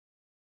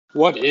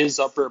What is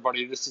up,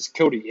 everybody? This is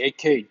Cody,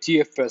 aka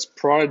DFS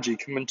Prodigy,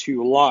 coming to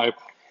you live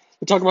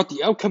to talk about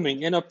the upcoming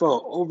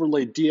NFL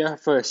Overlay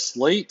DFS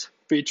slate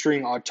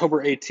featuring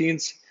October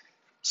 18th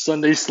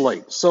Sunday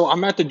slate. So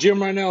I'm at the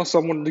gym right now,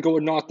 so I wanted to go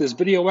and knock this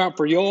video out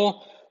for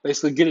y'all.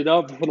 Basically, get it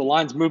up before the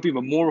lines move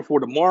even more before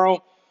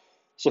tomorrow.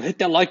 So hit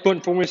that like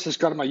button for me,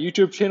 subscribe to my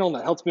YouTube channel,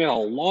 that helps me out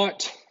a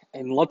lot.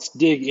 And let's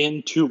dig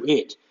into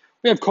it.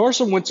 We have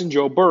Carson Wentz and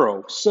Joe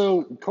Burrow.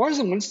 So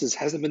Carson Wentz just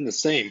hasn't been the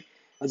same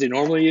as he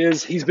normally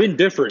is. He's been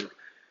different.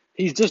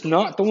 He's just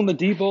not throwing the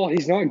deep ball.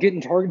 He's not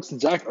getting targets to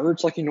Zach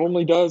Ertz like he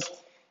normally does.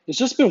 It's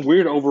just been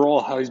weird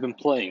overall how he's been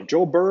playing.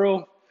 Joe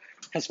Burrow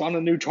has found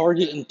a new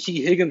target in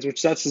T. Higgins,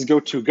 which that's his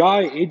go-to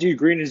guy. A.J.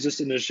 Green is just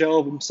in a shell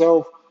of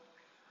himself.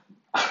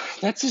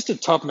 That's just a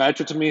tough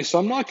matchup to me, so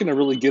I'm not going to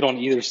really get on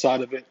either side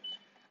of it.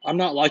 I'm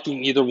not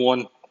liking either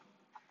one.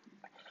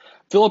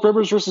 Philip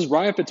Rivers versus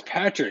Ryan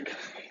Fitzpatrick.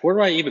 Where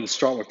do I even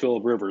start with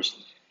Philip Rivers?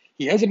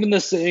 He hasn't been the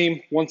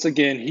same. Once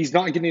again, he's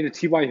not getting to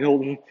T.Y.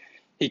 Hilton.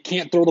 He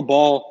can't throw the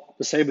ball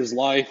to save his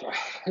life.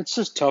 It's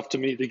just tough to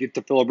me to get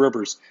to Philip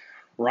Rivers.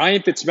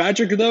 Ryan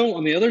Fitzpatrick, though,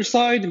 on the other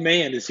side,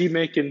 man, is he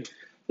making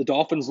the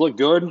Dolphins look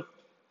good?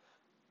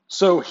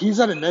 So he's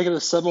at a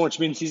 -7, which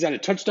means he's at a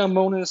touchdown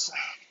bonus.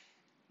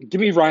 Give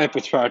me Ryan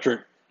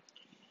Fitzpatrick.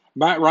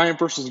 Matt Ryan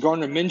versus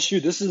Gardner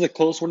Minshew. This is a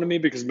close one to me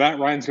because Matt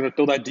Ryan's going to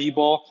throw that D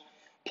ball.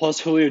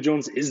 Plus, Julio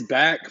Jones is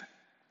back.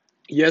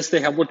 Yes, they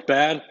have looked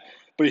bad,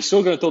 but he's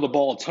still going to throw the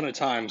ball a ton of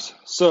times.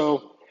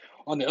 So,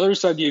 on the other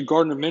side, you have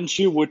Gardner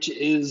Minshew, which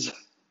is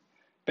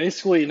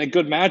basically in a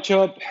good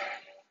matchup.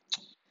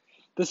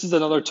 This is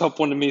another tough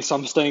one to me, so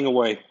I'm staying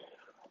away.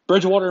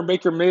 Bridgewater and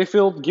Baker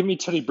Mayfield, give me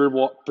Teddy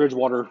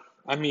Bridgewater.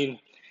 I mean,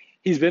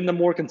 he's been the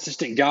more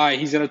consistent guy.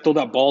 He's going to throw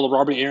that ball to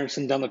Robbie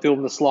Anderson down the field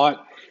in the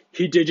slot.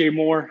 He DJ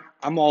Moore.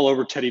 I'm all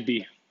over Teddy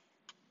B.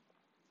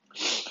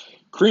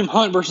 Kareem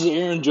Hunt versus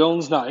Aaron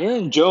Jones. Now,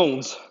 Aaron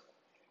Jones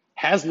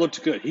has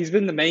looked good. He's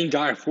been the main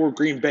guy for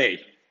Green Bay.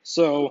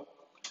 So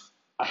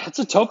that's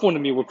a tough one to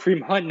me with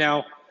Kareem Hunt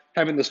now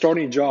having the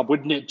starting job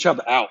with Nick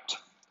Chubb out.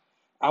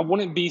 I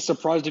wouldn't be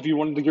surprised if you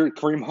wanted to get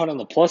Kareem Hunt on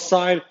the plus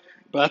side,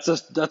 but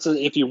that's an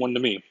iffy one to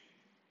me.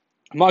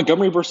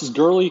 Montgomery versus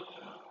Gurley.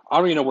 I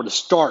don't even know where to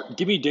start.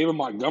 Give me David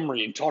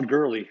Montgomery and Todd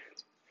Gurley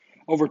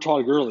over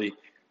Todd Gurley.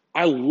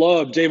 I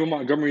love David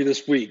Montgomery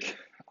this week.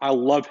 I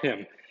love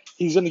him.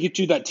 He's going to get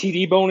you that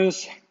TD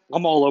bonus.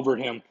 I'm all over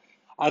him.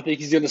 I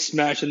think he's going to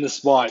smash in this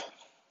spot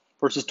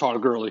versus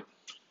Todd Gurley.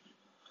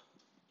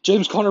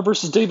 James Conner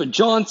versus David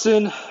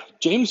Johnson.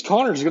 James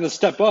Conner is going to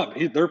step up.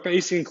 They're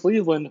facing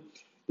Cleveland.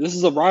 This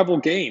is a rival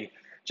game.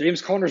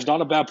 James Conner is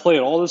not a bad play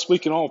at all this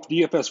week in all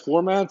DFS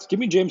formats. Give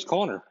me James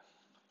Conner.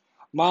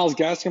 Myles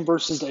Gaskin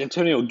versus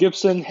Antonio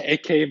Gibson,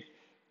 a.k.a.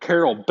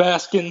 Carol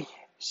Baskin.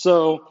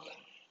 So,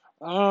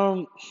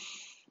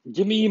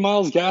 give me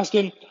Myles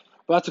Gaskin.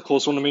 But that's a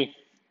close one to me.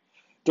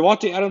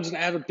 Davante Adams and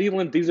Adam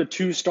Thielen, these are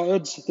two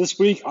studs this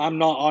week. I'm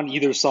not on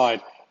either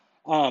side.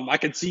 I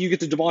can see you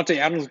get to Davante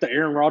Adams with the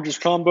Aaron Rodgers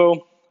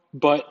combo,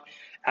 but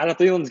Adam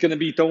Thielen's going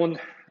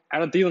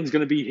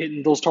to be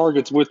hitting those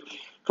targets with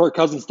Kirk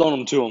Cousins throwing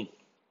them to him.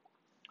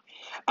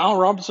 Allen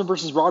Robinson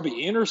versus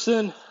Robbie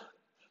Anderson.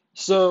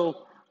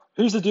 So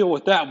here's the deal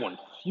with that one.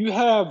 You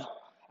have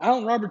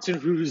Allen Robinson,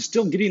 who is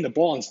still getting the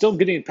ball and still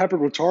getting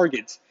peppered with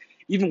targets,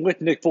 even with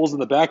Nick Foles in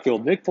the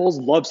backfield. Nick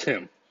Foles loves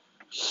him.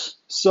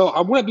 So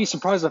I wouldn't be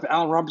surprised if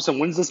Allen Robinson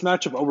wins this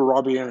matchup over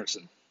Robbie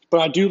Anderson.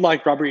 But I do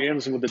like Robbie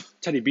Anderson with the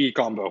Teddy B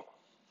combo.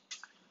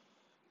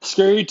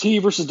 Scary T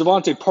versus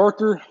Devontae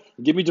Parker.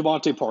 Give me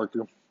Devontae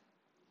Parker.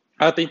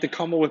 I think the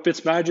combo with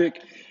Fitzmagic,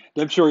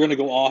 them two are going to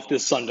go off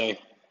this Sunday.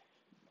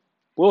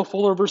 Will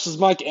Fuller versus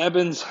Mike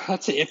Evans.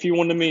 That's an iffy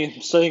one to me.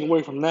 I'm staying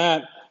away from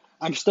that.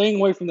 I'm staying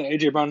away from the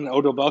A.J. Brown and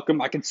Odell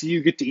Beckham. I can see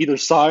you get to either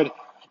side.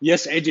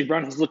 Yes, A.J.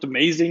 Brown has looked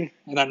amazing,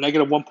 and that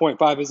negative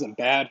 1.5 isn't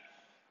bad,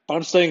 but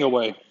I'm staying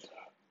away.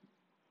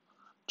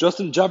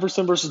 Justin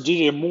Jefferson versus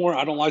DJ Moore.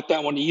 I don't like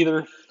that one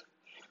either.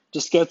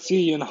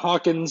 Jesketsky and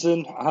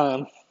Hawkinson.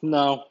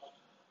 No.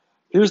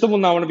 Here's the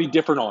one I want to be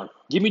different on.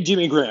 Give me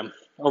Jimmy Graham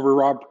over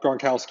Rob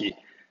Gronkowski.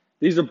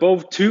 These are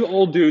both two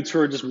old dudes who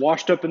are just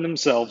washed up in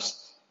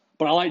themselves.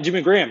 But I like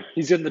Jimmy Graham.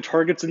 He's getting the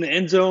targets in the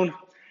end zone.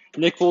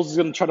 Nick Foles is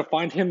going to try to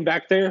find him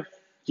back there.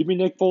 Give me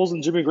Nick Foles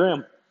and Jimmy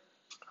Graham.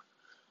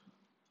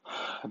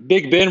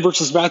 Big Ben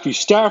versus Matthew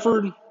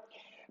Stafford.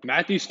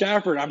 Matthew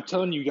Stafford, I'm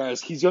telling you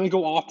guys, he's going to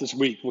go off this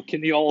week with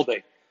Kenny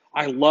Alladay.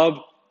 I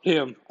love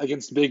him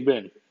against Big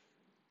Ben.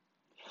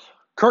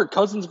 Kirk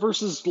Cousins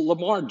versus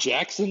Lamar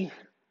Jackson.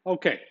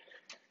 Okay,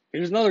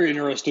 here's another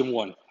interesting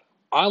one.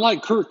 I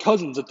like Kirk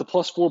Cousins at the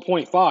plus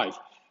 4.5.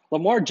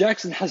 Lamar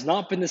Jackson has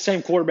not been the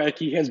same quarterback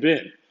he has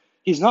been.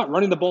 He's not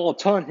running the ball a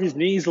ton. His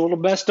knee's a little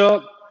messed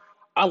up.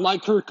 I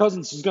like Kirk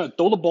Cousins. He's going to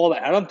throw the ball to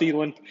Adam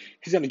Thielen.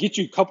 He's going to get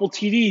you a couple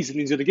TDs, and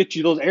he's going to get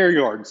you those air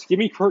yards. Give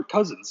me Kirk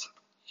Cousins.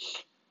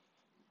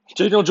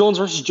 Daniel Jones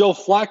versus Joe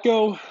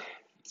Flacco.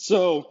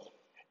 So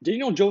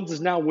Daniel Jones is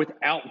now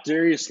without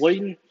Darius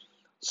Slayton.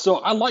 So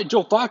I like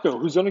Joe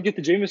Flacco, who's going to get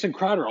the Jamison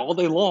Crowder all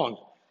day long.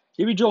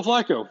 Give me Joe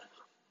Flacco.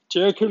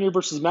 Derrick Henry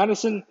versus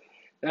Madison.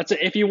 That's an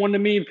iffy one to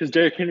me because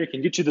Derrick Henry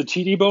can get you the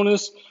TD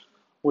bonus,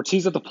 which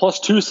he's at the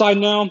 +2 side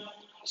now.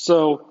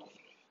 So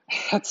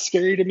that's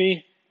scary to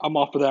me. I'm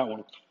off of that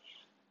one.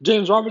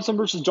 James Robinson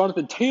versus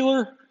Jonathan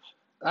Taylor.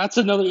 That's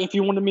another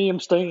iffy one to me. I'm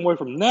staying away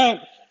from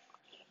that.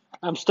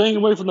 I'm staying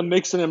away from the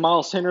Mixon and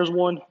Miles Sanders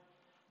one.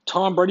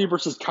 Tom Brady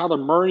versus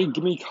Kyler Murray.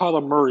 Give me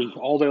Kyler Murray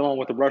all day long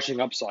with the rushing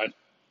upside.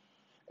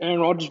 Aaron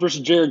Rodgers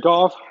versus Jared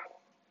Goff.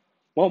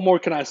 What more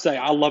can I say?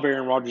 I love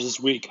Aaron Rodgers this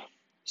week.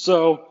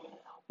 So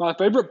my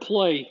favorite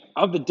play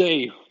of the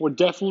day would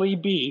definitely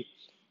be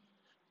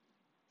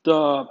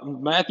the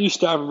Matthew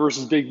Stafford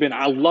versus Big Ben.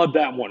 I love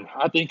that one.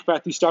 I think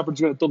Matthew Stafford's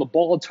going to throw the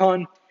ball a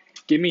ton.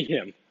 Give me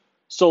him.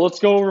 So let's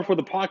go over for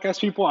the podcast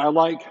people. I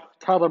like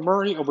Kyler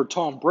Murray over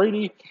Tom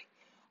Brady.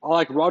 I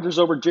like Rodgers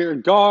over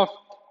Jared Goff.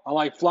 I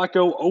like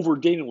Flacco over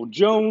Daniel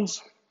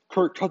Jones.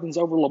 Kirk Cousins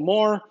over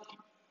Lamar.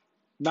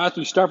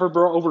 Matthew Stafford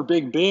over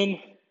Big Ben.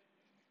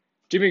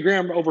 Jimmy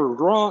Graham over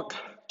Gronk.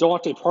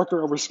 Devontae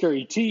Parker over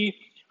Scary T.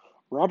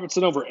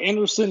 Robertson over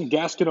Anderson.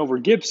 Gaskin over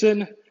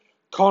Gibson.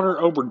 Connor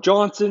over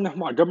Johnson.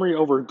 Montgomery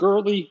over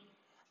Gurley.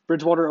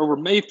 Bridgewater over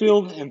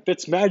Mayfield. And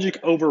Fitzmagic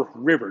over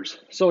Rivers.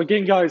 So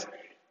again, guys,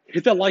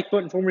 hit that like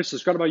button for me.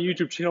 Subscribe to my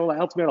YouTube channel. That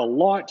helps me out a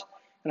lot.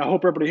 And I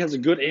hope everybody has a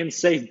good and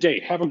safe day.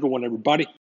 Have a good one, everybody.